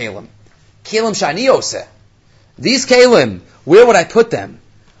building my kelim. Kelim sha'ani oseh. These kelim, where would I put them?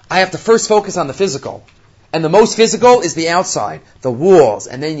 I have to first focus on the physical. And the most physical is the outside, the walls,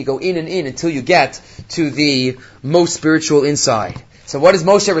 and then you go in and in until you get to the most spiritual inside. So what does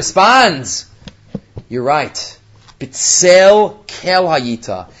Moshe responds? You're right. Bitzel kel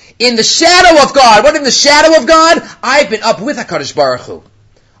hayita. In the shadow of God. What in the shadow of God? I've been up with HaKadosh Baruch Hu.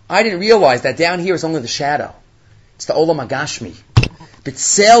 I didn't realize that down here is only the shadow. It's the Olam HaGashmi.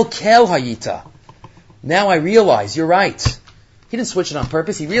 Bitzel kel hayita. Now I realize, you're right. He didn't switch it on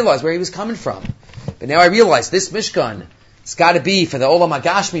purpose. He realized where he was coming from. But now I realize this Mishkan, it's got to be for the Olam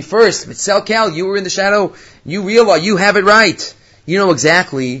HaGashmi first. Mitzel Kel, you were in the shadow. You realize, you have it right. You know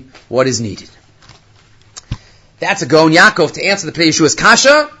exactly what is needed. That's a go in Yaakov to answer the Pnei Yeshua's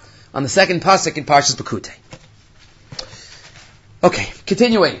Kasha on the second pasuk in Parshat Pekudei. Okay,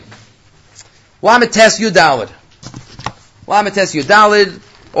 continuing. Lamites Yudalid. Lamites Yudalid,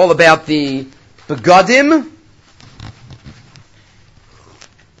 all about the Begadim.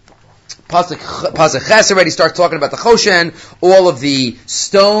 Pasuk Ches already starts talking about the Choshen, all of the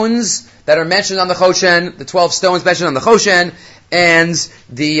stones that are mentioned on the Choshen, the 12 stones mentioned on the Choshen, and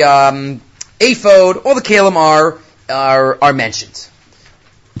the ephod, all the Kalim are mentioned.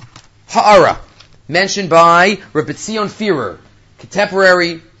 Ha'ara, mentioned by Rabbi Tzion Führer,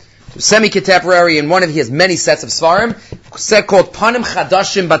 contemporary, semi-contemporary, in one of his many sets of Svarim, set called Panim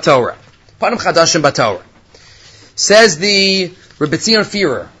Chadashim Batorah. Panim Chadashim Batorah. Says the Rabbi Tzion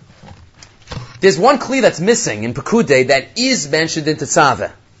Führer, there's one kli that's missing in Pekudei that is mentioned in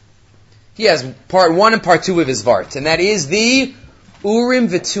Tetzaveh. He has part 1 and part 2 of his Vart, and that is the Urim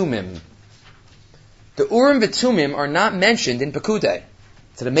V'Tumim. The Urim V'Tumim are not mentioned in Pekudei.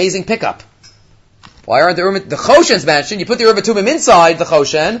 It's an amazing pickup. Why aren't the Urim? The Choshen's mentioned. You put the Urim V'Tumim inside the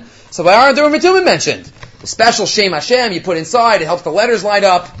Choshen, so why aren't the Urim V'Tumim mentioned? The special Shem Hashem you put inside, it helps the letters light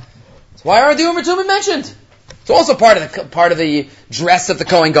up. So why aren't the Urim V'Tumim mentioned? It's also part of the dress of the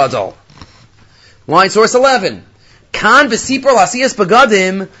Kohen Gadol. Line source 11. Kan v'sipor l'asiyas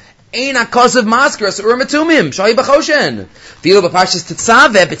begadim ein ha'kosav maskras urim v'tumim shahi b'choshen. V'ilo b'parshas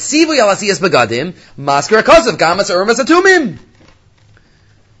tetzaveh b'tzivu yal asiyas begadim maskar ha'kosav gamas urim v'tumim.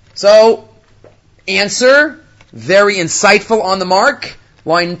 So, answer, very insightful on the mark.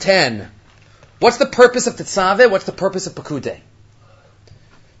 Line 10. What's the purpose of tetzaveh? What's the purpose of Pekudei?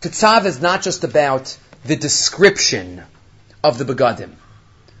 Tetzaveh is not just about the description of the begadim.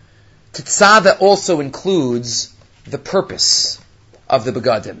 Tetzaveh also includes the purpose of the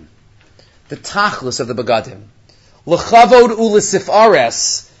begadim, the tachlis of the begadim. L'chavod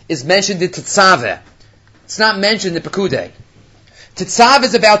u'l'sifares is mentioned in Tetzaveh. It's not mentioned in Pekudei. Tetzaveh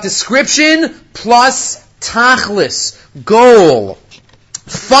is about description plus tachlis, goal,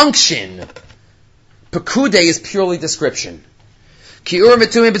 function. Pekudei is purely description. As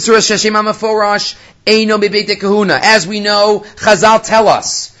we know, Chazal tell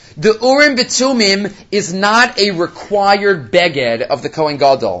us The Urim B'Tumim is not a required beged of the Kohen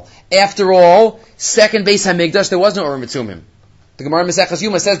Gadol. After all, second Beis HaMikdash, there was no Urim B'Tumim. The Gemara Maseches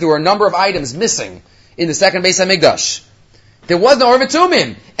Yuma says there were a number of items missing in the second Beis HaMikdash. There was no Urim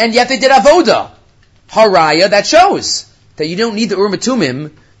B'Tumim, and yet they did Avoda. Haraya, that shows that you don't need the Urim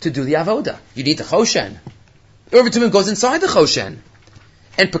B'Tumim to do the Avoda. You need the Choshen. The Urim B'Tumim goes inside the Choshen.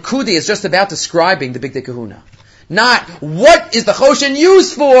 And Pekudei is just about describing the Bigdei Kahuna. Not what is the Choshen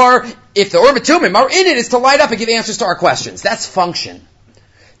used for. If the Urim B'Tumim are in it, it's to light up and give answers to our questions. That's function.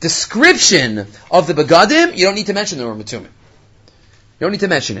 Description of the Begadim, you don't need to mention the Urim B'Tumim. You don't need to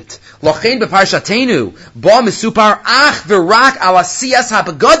mention it. Lochein b'Parshatenu ba misupar ach v'rak al asiyas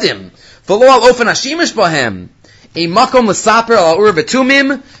habegadim v'lo al ofen hashimish bahem a makom l'saper al Urim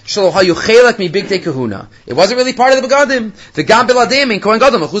B'Tumim shelo hayu chelek mi bigdei kahuna. It wasn't really part of the Begadim. The gam biladim in Kohen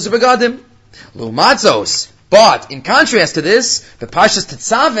Gadol mechus Begadim. Lumatzos. But in contrast to this, the Parshas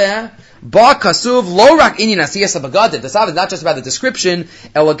Tetzaveh ba kasuv lo rak inyan asiyas habegadim. The Tetzaveh is not just about the description,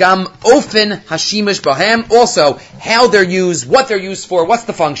 elagam ofen hashimish bahem. Also, how they're used, what they're used for, what's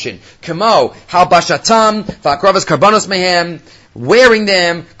the function? Kamo hal bashatam va'akravas karbanos mehem, wearing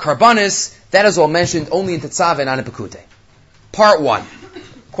them, karbanos. That is all mentioned only in Tetzaveh, not in Pekudei. Part 1.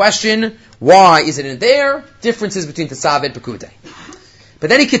 Question, why is it in there? Differences between Tetzaveh and Pekudei. But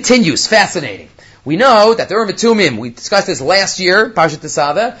then he continues, fascinating. We know that the Urim B'Tumim, we discussed this last year, Parshat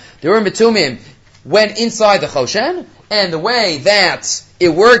Tetzaveh, the Urim B'Tumim went inside the Choshen, and the way that it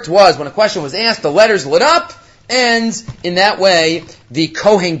worked was, when a question was asked, the letters lit up, and in that way, the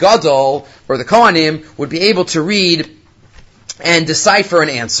Kohen Gadol, or the Kohanim, would be able to read and decipher an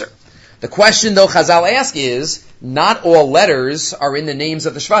answer. The question, though, Chazal ask is, not all letters are in the names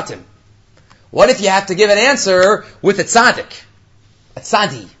of the Shvatim. What if you have to give an answer with a tzaddik? A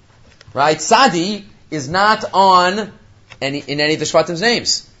tzadi. Right? Tzadi is not in any of the Shvatim's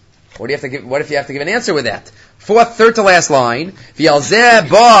names. What if you have to give an answer with that? Fourth, third to last line. V'yalzeh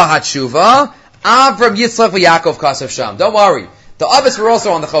ba hatshuva, Avram, Yitzchak, v'Yakov kasav sham. Don't worry. The others were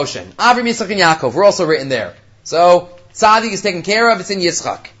also on the Choshen. Avram, Yitzchak, and Yaakov were also written there. So, tzadi is taken care of, it's in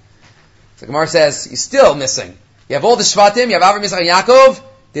Yitzchak. The Gemara says, you're still missing. You have all the Shvatim, you have Avram, Yitzchak, and Yaakov,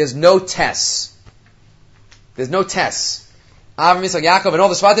 there's no test. There's no test. Avram, Yitzchak, Yaakov, and all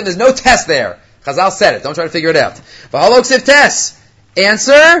the Shvatim, there's no test there. Chazal said it, don't try to figure it out. V'halok siv test.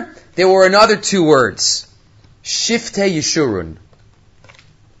 Answer, there were another 2 words. Shiftei Yeshurun.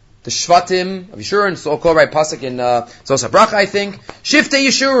 The Shvatim of Yeshurun, so called by Pasuk in Zos HaBracha, I think. Shiftei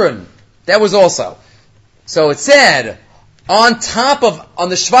Yeshurun. That was also. So it said, on the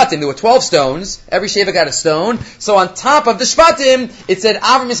Shvatim, there were 12 stones. Every Sheva got a stone. So on top of the Shvatim, it said,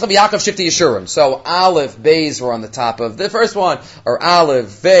 Avram, Yitzchak, Yaakov, Shiftei Yeshurun. So Aleph, Beis were on the top of the first one, or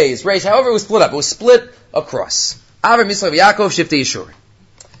Aleph, Beis, Reish. However, it was split up. It was split across. Avram, Yitzchak, Yaakov, Shiftei Yeshurun.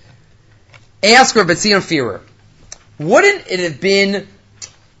 Ask Rav Tzion Führer, wouldn't it have been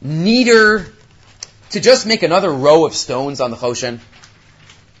neater to just make another row of stones on the Choshen?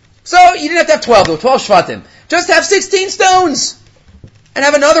 So you didn't have to have 12, there were 12 Shvatim. Just have 16 stones! And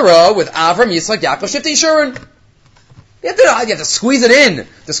have another row with Avram, Yitzchak, Yaakov, Shiftei Yeshurun. You have to squeeze it in.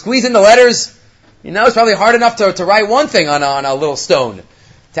 To squeeze in the letters. It's probably hard enough to write one thing on a little stone.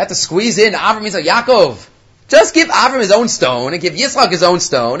 To have to squeeze in Avram, Yitzchak, Yaakov. Just give Avram his own stone, and give Yitzchak his own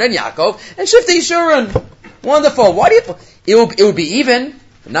stone, and Yaakov, and Shiftei Yeshurun. Wonderful. It would be even.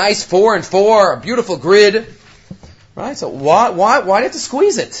 Nice 4 and 4, a beautiful grid. Right? So why do you have to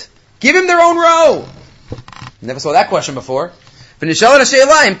squeeze it? Give him their own row. Never saw that question before. Turning to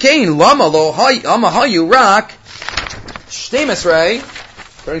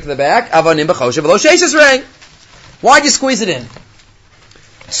the back. Why'd you squeeze it in?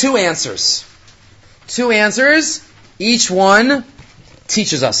 2 answers. 2 answers. Each one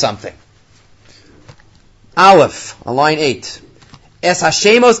teaches us something. Aleph, on line 8. Es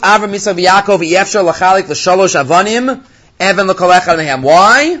hashemos Avram, Yitzchak, v'Yaakov yefshar lachalik l'shalosh avanim even l'kol echad mehem.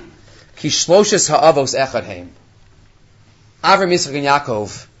 Why? Ki shloshes ha'avos echad heim. Avram, Yitzchak, and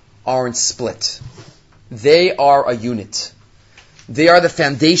Yaakov aren't split. They are a unit. They are the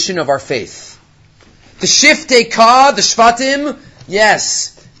foundation of our faith. The Shiftei Ka, the Shvatim,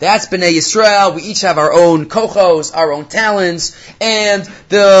 yes, that's Bnei Yisrael. We each have our own kochos, our own talents. And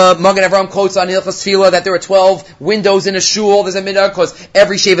the Magen Avraham quotes on Hilchos Tefillah that there are 12 windows in a shul. There's a midah because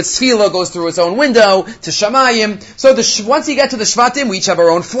every Shevet's Tefillah goes through its own window to Shamayim. So once you get to the Shvatim, we each have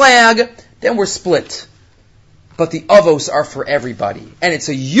our own flag. Then we're split. But the Avos are for everybody. And it's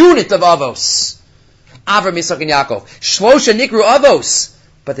a unit of Avos. Avram, Yitzchak, and Yaakov. Shlosha Nikru Avos.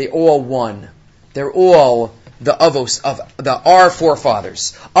 But they all one. They're all the Avos of our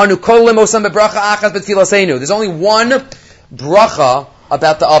forefathers. There's only one bracha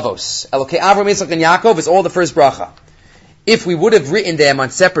about the avos. Elokei Avram, Yitzchak, and Yaakov is all the first bracha. If we would have written them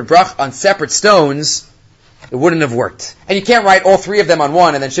on separate stones, it wouldn't have worked. And you can't write all three of them on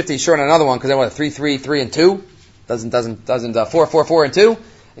one and then shift the Yeshur on another one, because then what, 3, 3, 3, and 2? Doesn't 4, 4, 4, and 2?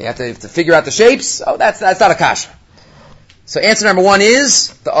 You have to figure out the shapes. Oh, that's not a kasha. So answer number one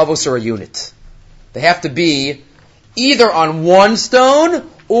is, the avos are a unit. They have to be either on one stone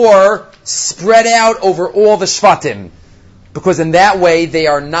or spread out over all the shvatim, because in that way they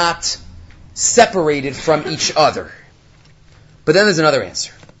are not separated from each other. But then there's another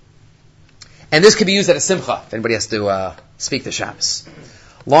answer. And this could be used at a simcha, if anybody has to speak the Shabbos.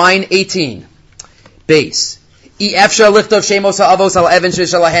 Line 18. Base. You can't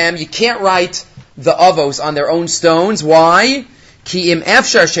write the avos on their own stones. Why? Ki im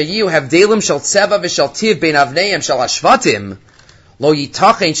efshar sheyu have delim shel tzeva v'shel tiv bein avneiim shel hashvatim, lo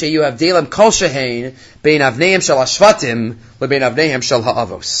yitachen sheyu have delim kol shehein bein avneiim shel hashvatim lo bein avneiim shel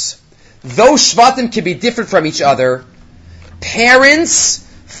ha'avos. Those shvatim can be different from each other. Parents,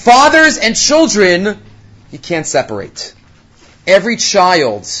 fathers, and children, you can't separate. Every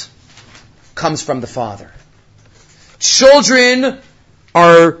child comes from the father. Children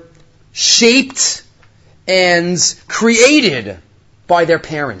are shaped and created by their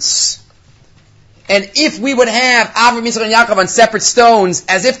parents. And if we would have Avram, Yitzchak, and Yaakov on separate stones,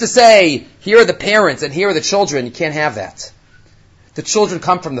 as if to say, here are the parents and here are the children, you can't have that. The children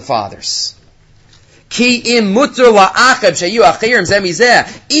come from the fathers. Each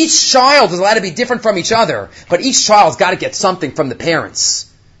child is allowed to be different from each other, but each child's got to get something from the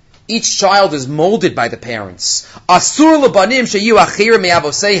parents. Each child is molded by the parents.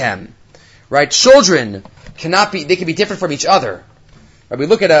 Right? Children cannot be, they can be different from each other. Right? We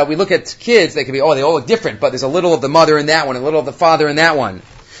look at kids, they can be, they all look different, but there's a little of the mother in that one, a little of the father in that one.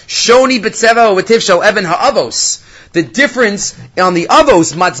 Shoni b'tzeva u'v'tiv shel even ha'avos. The difference on the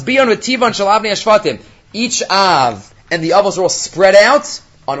avos, matzbion v'tivan shel avnei hashvatim. Each av and the avos are all spread out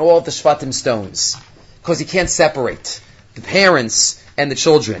on all of the shvatim stones. Because you can't separate the parents and the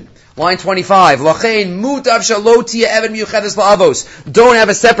children. Line 25. Lachein mutav shelo tia even miyuchedes la'avos. Don't have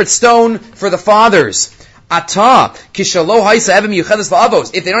a separate stone for the fathers. Ata kishalo haisa even miyuchedes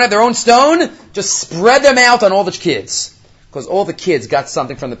la'avos. If they don't have their own stone, just spread them out on all the kids. Because all the kids got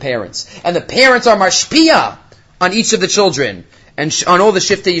something from the parents. And the parents are mashpia on each of the children. And on all the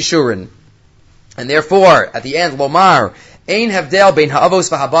shiftei yeshurin. And therefore, at the end, lomar, ein havdel bein ha'avos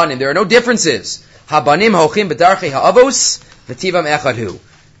v'habanim. There are no differences. Habanim hochim b'darchei ha'avos v'tivam echadhu.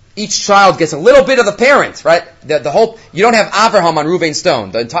 Each child gets a little bit of the parent, right? The whole, you don't have Avraham on Reuven's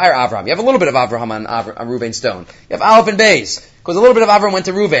stone, the entire Avraham. You have a little bit of Avraham on Reuven's stone. You have Aleph and Beis, because a little bit of Avraham went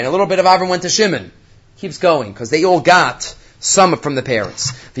to Reuven, a little bit of Avraham went to Shimon. Keeps going, because they all got some from the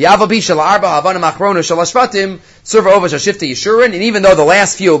parents. And even though the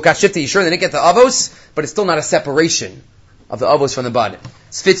last few got shiftei yeshurin, they didn't get the avos, but it's still not a separation of the avos from the bud.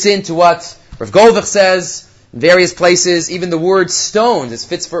 This fits into what Rav Goldvich says in various places. Even the word stones, it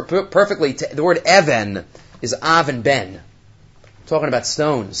fits perfectly. The word even is av and ben. Talking about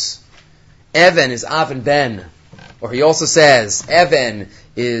stones. Even is av and ben. Or he also says, even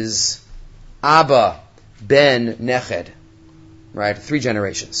is Abba, Ben, Neched. Right? 3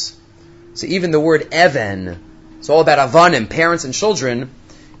 generations. So even the word even, it's all about avanim, parents and children.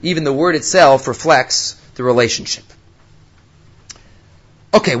 Even the word itself reflects the relationship.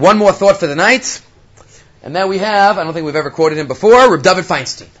 Okay, one more thought for the night. And then we have, I don't think we've ever quoted him before, Reb David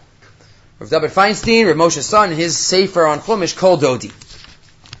Feinstein. Reb David Feinstein, Reb Moshe's son, his sefer on Chumash, Kol Dodi.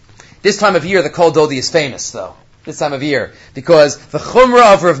 This time of year, the Kol Dodi is famous, though. This time of year. Because the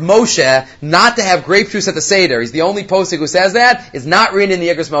Chumrah of Rav Moshe not to have grape juice at the Seder, he's the only posting who says that, is not written in the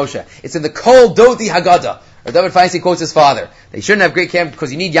Igros Moshe. It's in the Kol Dodi Haggadah. Reb David Feinstein quotes his father. They shouldn't have grape camp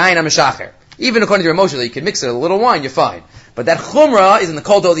because you need yayin HaMeshacher. Even according to Rav Moshe, you can mix it with a little wine, you're fine. But that Chumrah is in the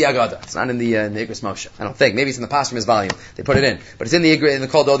Kol Dodi Haggadah. It's not in the Igros Moshe. I don't think. Maybe it's in the posthumous volume. They put it in. But it's in the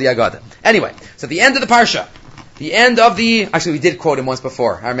Kol Dodi Haggadah. Anyway, so at the end of the Parsha, actually we did quote him once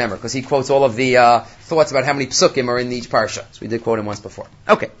before, I remember, because he quotes all of the thoughts about how many psukim are in each Parsha. So we did quote him once before.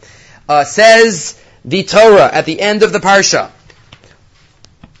 Okay. Says the Torah at the end of the Parsha.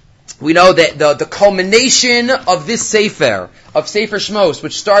 We know that the culmination of this Sefer, of Sefer Shmos,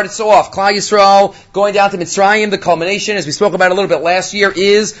 which started off, Klal Yisrael, going down to Mitzrayim, the culmination, as we spoke about a little bit last year,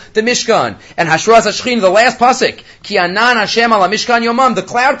 is the Mishkan. And Hashras Hashchin, the last pasuk, Ki anan Hashem ala Mishkan Yomam, the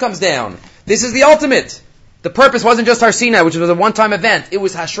cloud comes down. This is the ultimate. The purpose wasn't just Har Sinai, which was a one-time event. It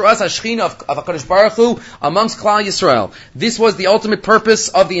was Hashras Hashchin of HaKadosh Baruch Hu amongst Klal Yisrael. This was the ultimate purpose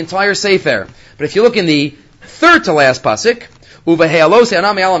of the entire Sefer. But if you look in the third to last pasuk, Uvahealose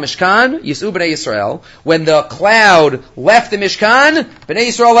anam me'al Mishkan, Yis'u b'nei Yisrael. When the cloud left the Mishkan, b'nei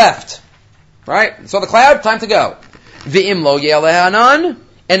Yisrael left. Right? Saw the cloud, time to go. V'im lo ye'alehanan,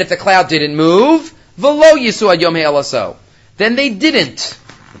 and if the cloud didn't move, v'lo Yis'u ad yom he'alaso. Then they didn't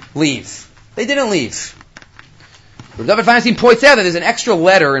leave. They didn't leave. Rav David Feinstein points out that there's an extra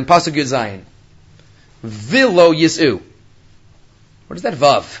letter in Pasuk Yud Zayin. V'lo Yis'u. What is that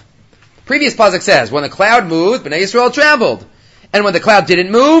vav? Previous pasuk says, when the cloud moved, Bnei Yisrael traveled. And when the cloud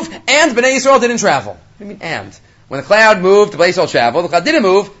didn't move, and Bnei Yisrael didn't travel. What do you mean, and? When the cloud moved, Bnei Yisrael traveled. The cloud didn't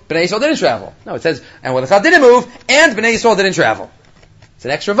move, Bnei Yisrael didn't travel. No, it says, and when the cloud didn't move, and Bnei Yisrael didn't travel. It's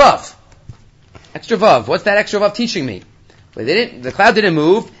an extra vav. Extra vav. What's that extra vav teaching me? The cloud didn't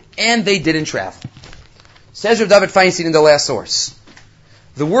move, and they didn't travel. Says Rav David Feinstein in the last source.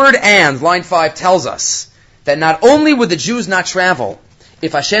 The word and, line 5, tells us that not only would the Jews not travel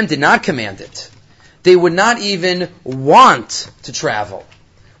if Hashem did not command it, they would not even want to travel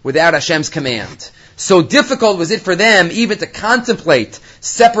without Hashem's command. So difficult was it for them even to contemplate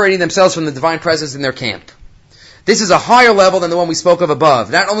separating themselves from the divine presence in their camp. This is a higher level than the one we spoke of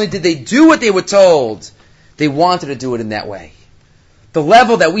above. Not only did they do what they were told, they wanted to do it in that way. The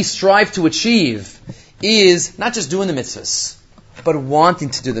level that we strive to achieve is not just doing the mitzvahs, but wanting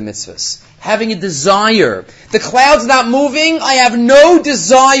to do the mitzvahs. Having a desire. The cloud's not moving, I have no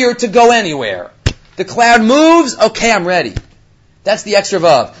desire to go anywhere. The cloud moves, okay, I'm ready. That's the extra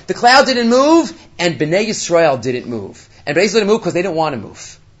vav. The cloud didn't move, and Bnei Yisrael didn't move. And Bnei Yisrael didn't move because they didn't want to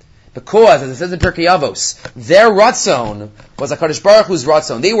move. Because, as it says in Pirkei Avos, their ratzon was HaKadosh Baruch Hu's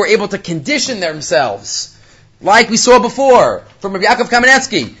ratzon. They were able to condition themselves. Like we saw before, from Rabbi Yaakov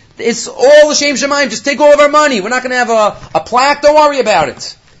Kamenetsky. It's all l'shem shamayim, just take all of our money. We're not going to have a plaque, don't worry about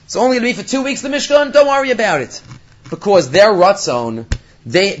it. It's only going to be for 2 weeks, the Mishkan, don't worry about it. Because their ratzon,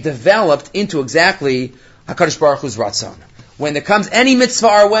 they developed into exactly HaKadosh Baruch Hu's ratzon. When there comes any mitzvah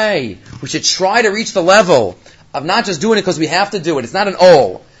our way, we should try to reach the level of not just doing it because we have to do it. It's not an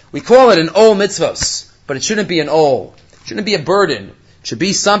ol. We call it an ol mitzvahs, but it shouldn't be an ol. It shouldn't be a burden. It should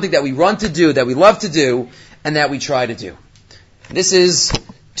be something that we run to do, that we love to do, and that we try to do. This is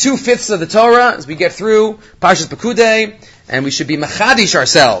 2/5 of the Torah as we get through Parshat Pekudei, and we should be machadish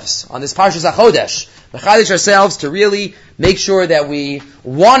ourselves on this Parshat Zachodesh. Machadish ourselves to really make sure that we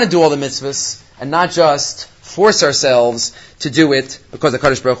want to do all the mitzvahs and not just force ourselves to do it because the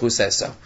HaKadosh Baruch Hu says so.